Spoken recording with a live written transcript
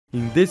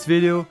In this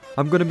video,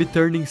 I'm gonna be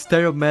turning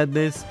Stereo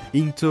Madness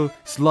into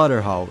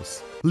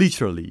Slaughterhouse.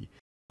 Literally.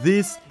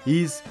 This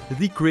is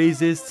the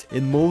craziest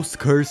and most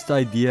cursed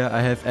idea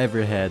I have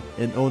ever had,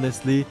 and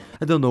honestly,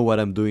 I don't know what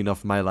I'm doing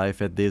of my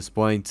life at this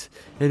point.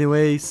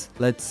 Anyways,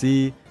 let's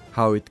see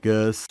how it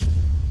goes.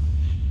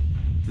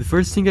 The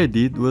first thing I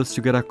did was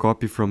to get a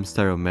copy from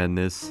Stereo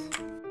Madness.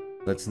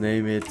 Let's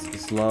name it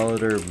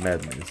Slaughter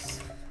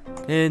Madness.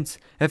 And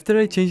after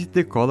I changed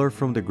the color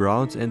from the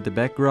ground and the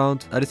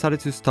background, I decided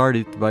to start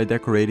it by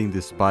decorating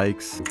the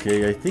spikes.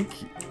 Okay, I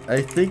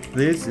think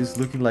this is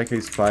looking like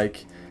a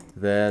spike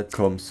that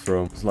comes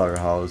from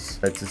Slaughterhouse.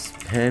 Let's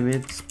spam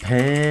it,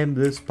 spam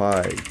the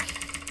spike.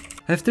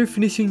 After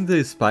finishing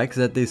the spikes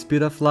at the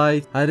speed of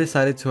light, I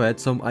decided to add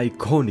some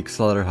iconic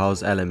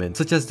Slaughterhouse elements,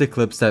 such as the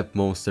clubstep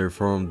monster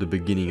from the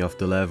beginning of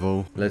the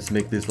level. Let's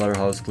make this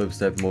Slaughterhouse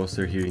clubstep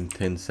monster here in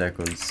 10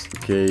 seconds.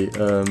 Okay,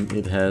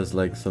 it has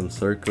like some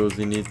circles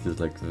in it, just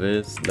like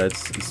this.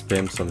 Let's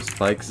spam some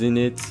spikes in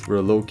it.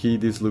 Bro, low-key,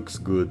 this looks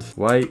good.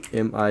 Why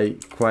am I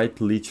quite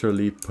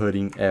literally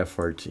putting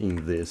effort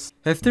in this?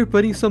 After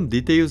putting some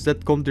details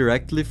that come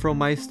directly from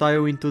my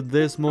style into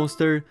this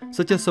monster,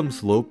 such as some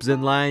slopes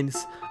and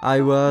lines,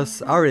 I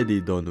was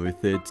already done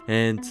with it,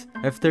 and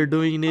after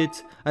doing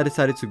it, I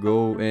decided to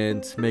go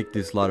and make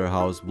this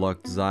Slaughterhouse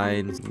block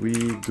design. We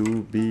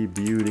do be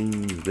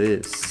building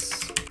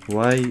this.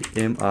 Why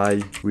am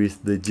I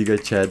with the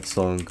Giga Chad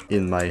song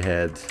in my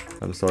head?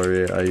 I'm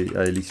sorry, I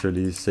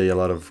literally say a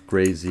lot of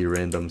crazy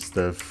random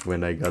stuff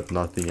when I got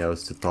nothing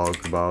else to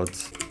talk about.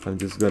 I'm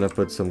just gonna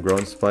put some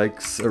ground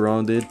spikes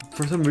around it.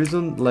 For some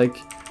reason, like,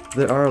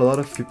 there are a lot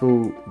of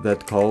people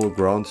that call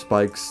ground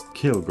spikes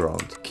kill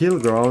ground. Kill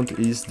ground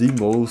is the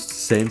most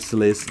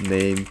senseless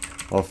name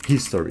of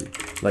history.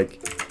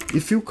 Like,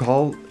 if you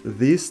call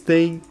this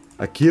thing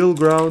a kill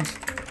ground,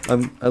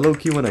 I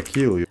low-key wanna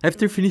kill you.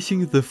 After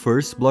finishing the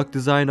first block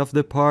design of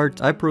the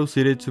part, I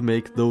proceeded to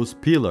make those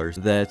pillars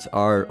that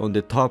are on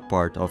the top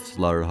part of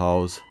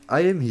Slaughterhouse. I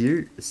am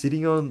here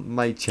sitting on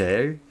my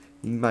chair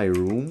in my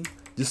room,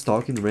 just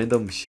talking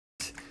random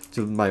shit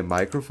to my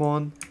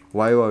microphone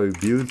while I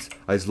build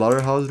a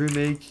Slaughterhouse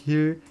remake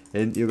here,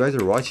 and you guys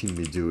are watching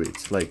me do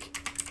it. Like,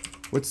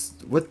 what's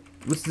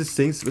the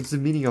sense? What's the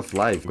meaning of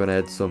life? I'm gonna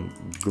add some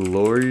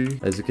glory.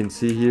 As you can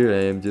see here,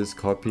 I am just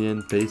copying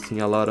and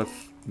pasting a lot of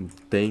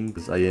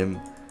things. I am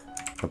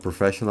a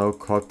professional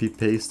copy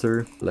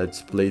paster.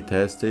 Let's play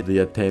test it. The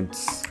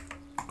attempts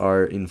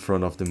are in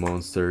front of the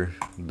monster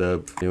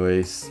dub.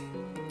 Anyways,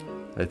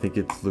 I think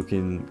it's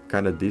looking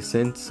kinda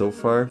decent so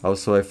far.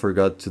 Also, I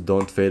forgot to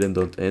don't fade and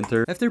don't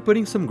enter. After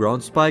putting some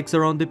ground spikes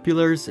around the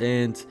pillars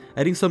and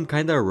adding some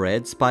kinda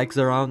red spikes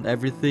around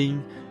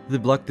everything, the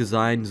block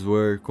designs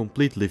were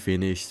completely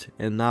finished.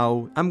 And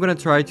now I'm gonna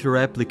try to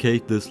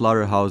replicate the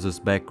Slaughterhouse's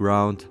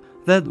background.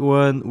 That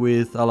one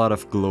with a lot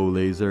of glow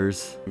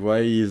lasers. Why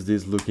is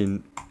this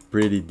looking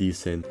pretty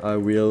decent? I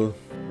will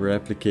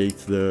replicate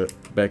the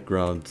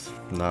background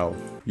now.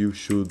 You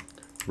should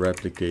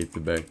replicate the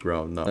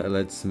background now.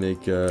 Let's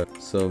make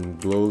some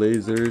glow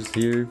lasers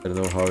here. I don't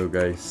know how you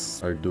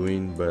guys are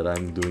doing, but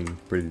I'm doing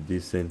pretty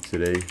decent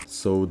today.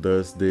 So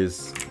does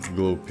this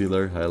glow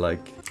pillar. I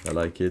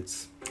like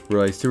it.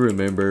 Bro, I still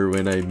remember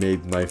when I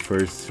made my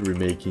first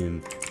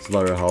remaking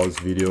Slaughterhouse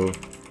video,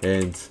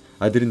 and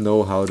I didn't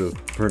know how to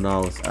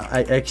pronounce.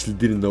 I actually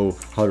didn't know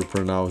how to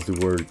pronounce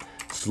the word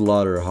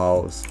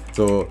Slaughterhouse.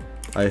 So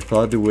I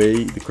thought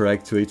the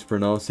correct way to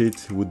pronounce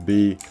it would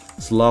be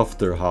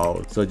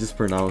Slaughterhouse. So I just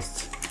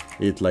pronounced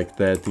it like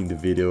that in the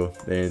video,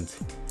 and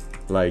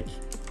like,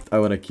 I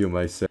wanna kill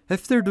myself.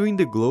 After doing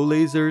the glow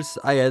lasers,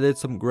 I added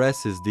some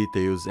grasses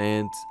details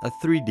and a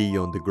 3D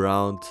on the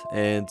ground,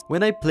 and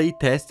when I play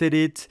tested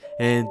it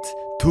and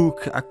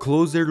took a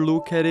closer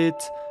look at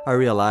it, I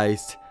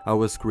realized I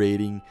was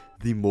creating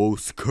the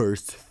most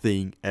cursed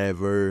thing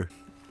ever.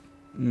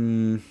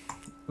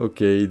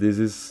 Okay, this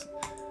is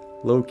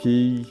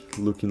low-key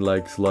looking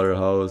like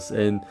Slaughterhouse,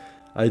 and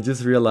I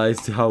just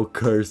realized how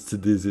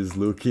cursed this is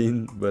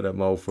looking, but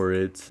I'm all for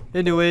it.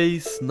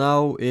 Anyways,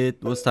 now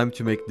it was time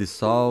to make the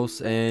saws,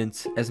 and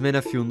as many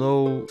of you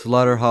know,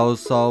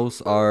 Slaughterhouse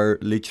saws are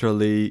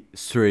literally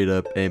straight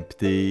up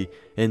empty.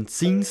 And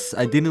since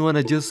I didn't want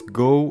to just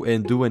go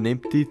and do an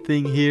empty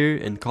thing here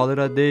and call it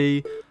a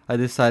day, I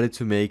decided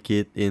to make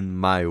it in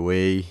my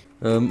way.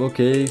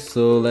 Okay,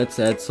 so let's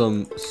add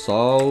some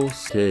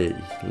saws. Okay,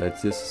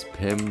 let's just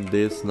spam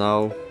this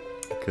now,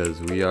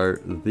 because we are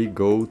the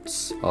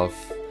goats of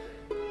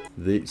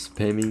the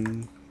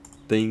spamming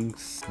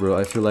things. Bro,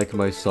 I feel like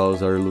my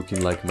saws are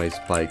looking like my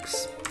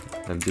spikes.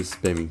 I'm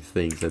just spamming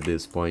things at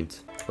this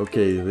point.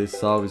 Okay, this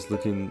saw is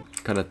looking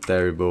kinda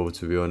terrible,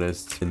 to be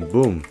honest. And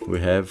boom, we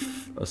have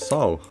a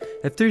saw.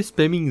 After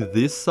spamming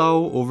this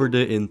saw over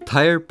the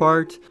entire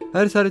part,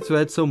 I decided to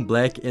add some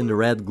black and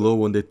red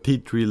glow on the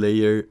T3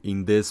 layer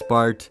in this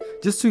part,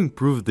 just to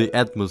improve the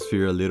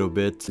atmosphere a little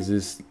bit. This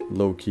is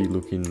low-key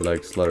looking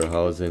like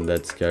Slaughterhouse, and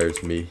that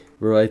scares me.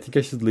 Bro, I think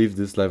I should leave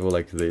this level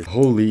like this.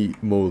 Holy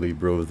moly,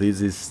 bro,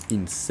 this is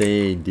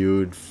insane,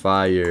 dude.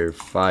 Fire,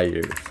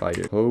 fire,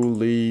 fire.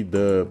 Holy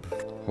dub.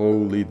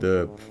 Holy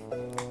dub.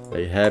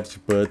 I have to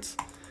put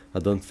a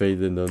don't fade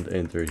and don't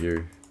enter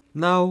here.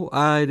 Now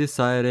I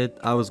decided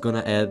I was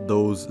gonna add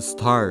those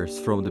stars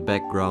from the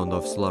background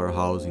of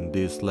Slaughterhouse in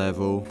this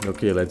level.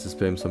 Okay, let's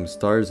spam some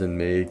stars and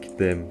make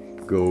them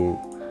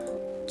go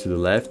to the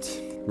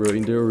left. Bro,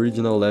 in the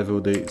original level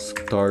the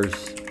stars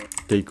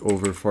take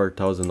over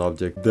 4,000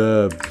 objects.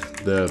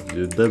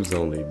 Dubs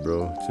only,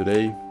 bro.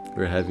 Today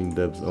we're having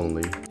dubs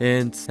only.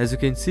 And as you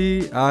can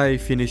see, I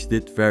finished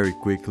it very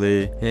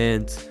quickly.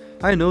 And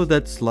I know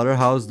that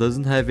Slaughterhouse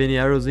doesn't have any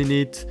arrows in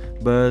it,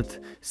 but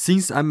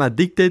since I'm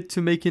addicted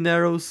to making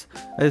arrows,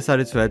 I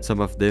decided to add some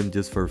of them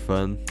just for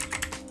fun.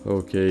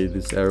 Okay,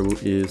 this arrow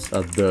is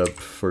a dub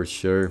for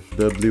sure.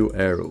 W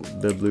arrow,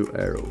 W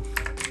arrow,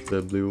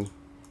 W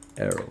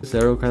arrow. This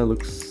arrow kind of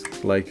looks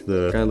like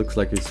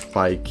a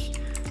spike,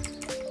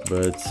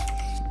 but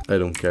I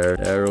don't care.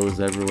 Arrows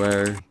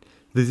everywhere.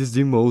 This is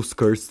the most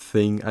cursed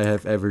thing I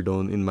have ever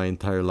done in my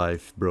entire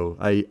life, bro.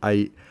 I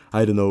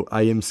don't know.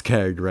 I am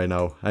scared right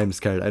now. I'm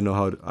scared. I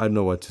don't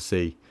know what to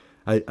say.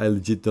 I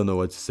legit don't know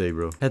what to say,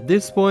 bro. At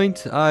this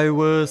point, I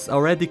was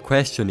already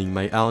questioning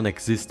my own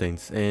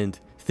existence and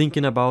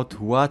thinking about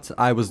what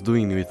I was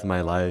doing with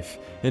my life.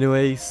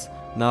 Anyways,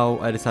 now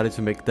I decided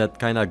to make that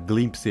kind of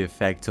glimpsey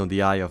effect on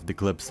the eye of the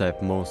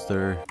clubstep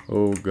monster.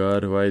 Oh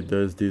god, why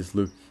does this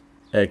look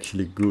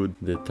actually good?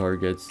 The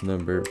target's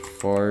number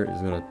 4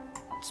 is gonna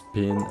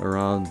spin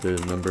around the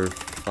number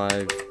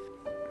 5.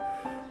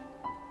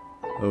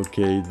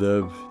 Okay,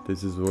 dub,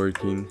 this is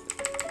working.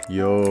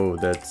 Yo,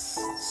 that's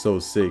so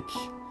sick.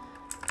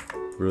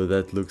 Bro,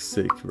 that looks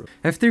sick, bro.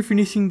 After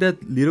finishing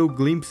that little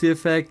glimpsey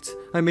effect,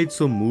 I made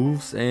some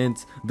moves and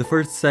the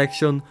first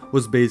section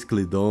was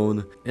basically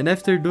done. And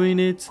after doing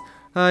it,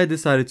 I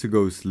decided to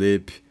go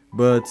sleep.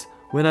 But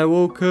when I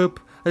woke up,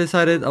 I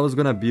decided I was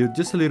gonna build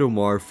just a little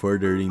more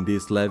further in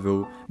this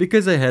level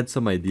because I had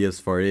some ideas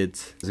for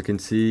it. As you can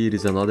see, it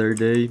is another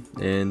day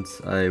and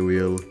I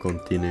will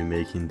continue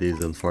making this,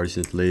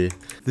 unfortunately.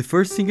 The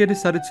first thing I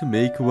decided to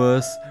make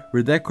was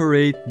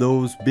redecorate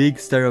those big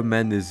Stereo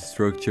Madness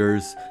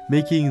structures,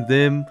 making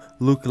them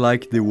look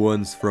like the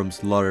ones from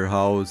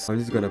Slaughterhouse. I'm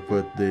just gonna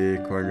put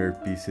the corner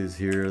pieces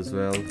here as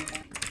well.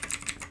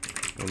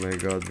 Oh my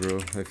god, bro,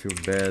 I feel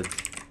bad.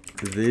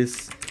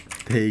 This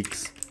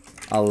takes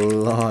a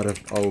lot of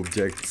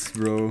objects,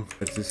 bro.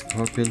 Let's just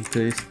copy and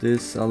paste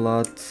this a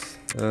lot.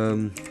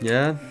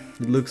 Yeah,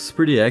 it looks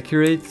pretty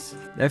accurate.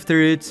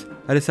 After it,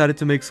 I decided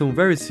to make some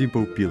very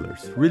simple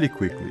pillars, really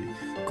quickly.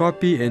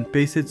 Copy and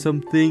pasted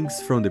some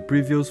things from the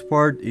previous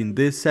part in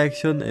this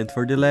section, and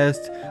for the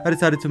last, I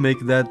decided to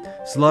make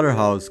that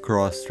Slaughterhouse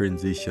cross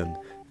transition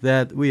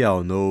that we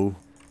all know.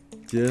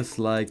 Just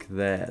like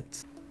that.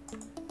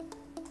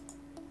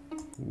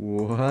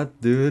 What,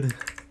 dude?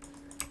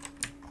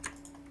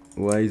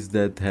 Why is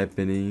that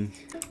happening?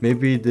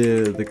 Maybe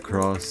the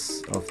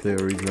cross of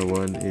the original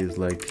one is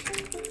like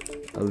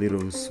a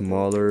little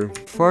smaller.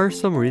 For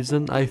some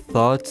reason I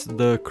thought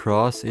the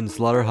cross in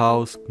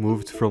Slaughterhouse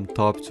moved from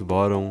top to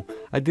bottom.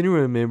 I didn't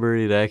remember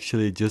it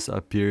actually just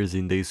appears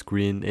in the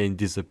screen and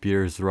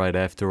disappears right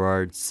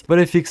afterwards. But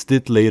I fixed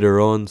it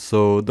later on,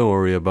 so don't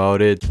worry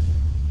about it.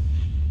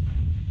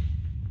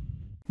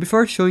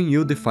 Before showing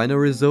you the final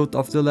result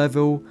of the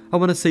level, I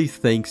wanna say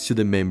thanks to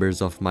the members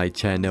of my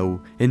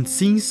channel. And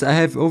since I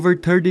have over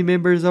 30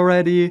 members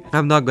already,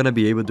 I'm not gonna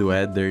be able to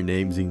add their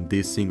names in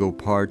this single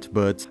part,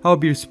 but I'll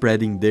be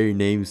spreading their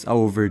names all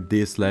over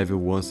this level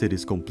once it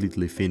is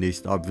completely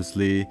finished,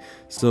 obviously.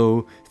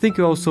 So thank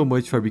you all so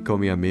much for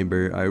becoming a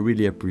member, I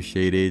really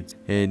appreciate it.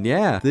 And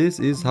yeah, this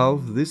is how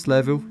this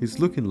level is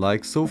looking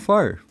like so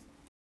far.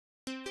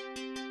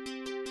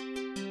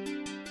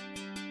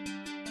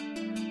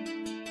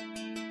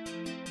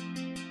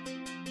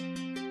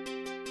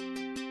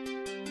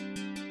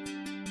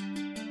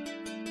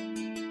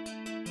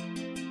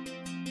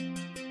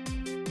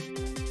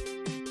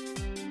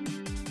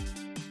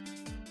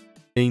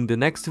 In the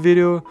next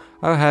video,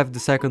 I'll have the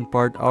second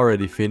part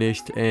already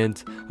finished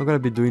and I'm gonna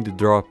be doing the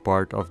drop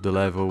part of the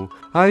level.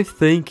 I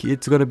think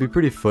it's gonna be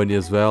pretty funny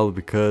as well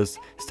because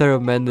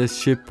Stereo Madness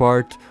ship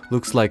part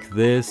looks like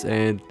this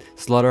and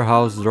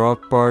Slaughterhouse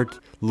drop part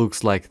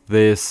looks like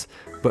this.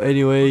 But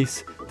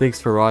anyways, thanks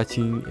for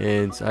watching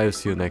and I'll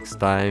see you next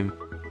time.